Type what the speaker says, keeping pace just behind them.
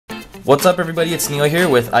What's up everybody, it's Neil here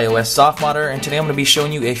with iOS softModder, and today I'm going to be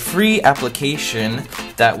showing you a free application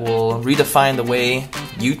that will redefine the way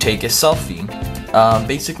you take a selfie.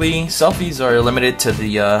 Basically, selfies are limited to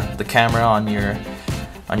the camera on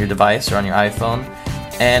your device or on your iPhone,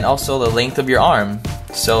 and also the length of your arm.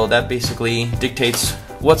 So that basically dictates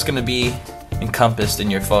what's going to be encompassed in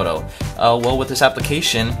your photo. Well, with this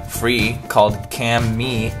application, free, called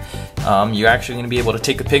CamMe, you're actually going to be able to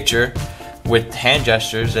take a picture with hand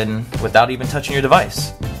gestures and without even touching your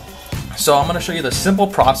device. So I'm going to show you the simple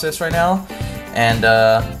process right now, and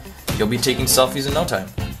you'll be taking selfies in no time.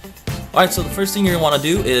 Alright, so the first thing you're going to want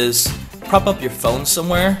to do is prop up your phone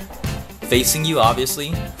somewhere, facing you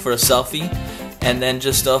obviously, for a selfie, and then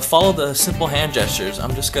just follow the simple hand gestures.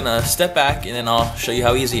 I'm just going to step back and then I'll show you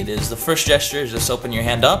how easy it is. The first gesture is just open your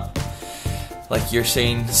hand up, like you're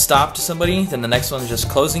saying stop to somebody. Then the next one is just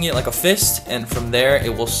closing it like a fist, and from there it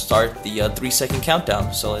will start the 3-second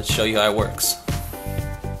countdown. So let's show you how it works.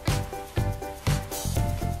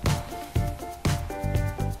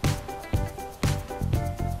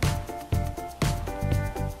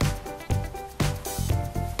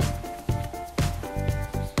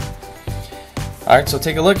 Alright, so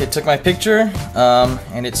take a look. It took my picture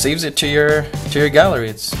and it saves it to your gallery.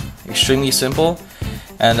 It's extremely simple,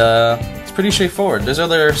 and it's pretty straightforward. There's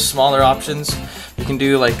other smaller options you can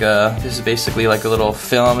do, like this is basically like a little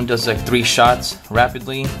film and does like 3 shots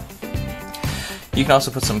rapidly. You can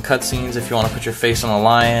also put some cutscenes if you want to put your face on a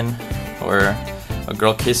lion or a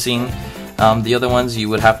girl kissing. The other ones you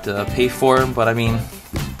would have to pay for, but I mean,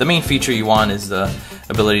 the main feature you want is the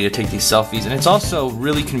ability to take these selfies, and it's also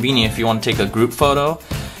really convenient if you want to take a group photo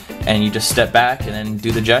and you just step back and then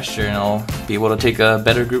do the gesture, and it'll be able to take a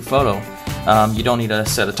better group photo. You don't need to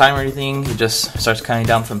set a time or anything. It just starts counting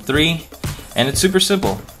down from 3, and it's super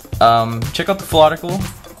simple. Check out the full article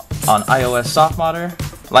on iOS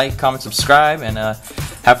softModder. Like, comment, subscribe, and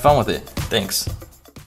have fun with it. Thanks.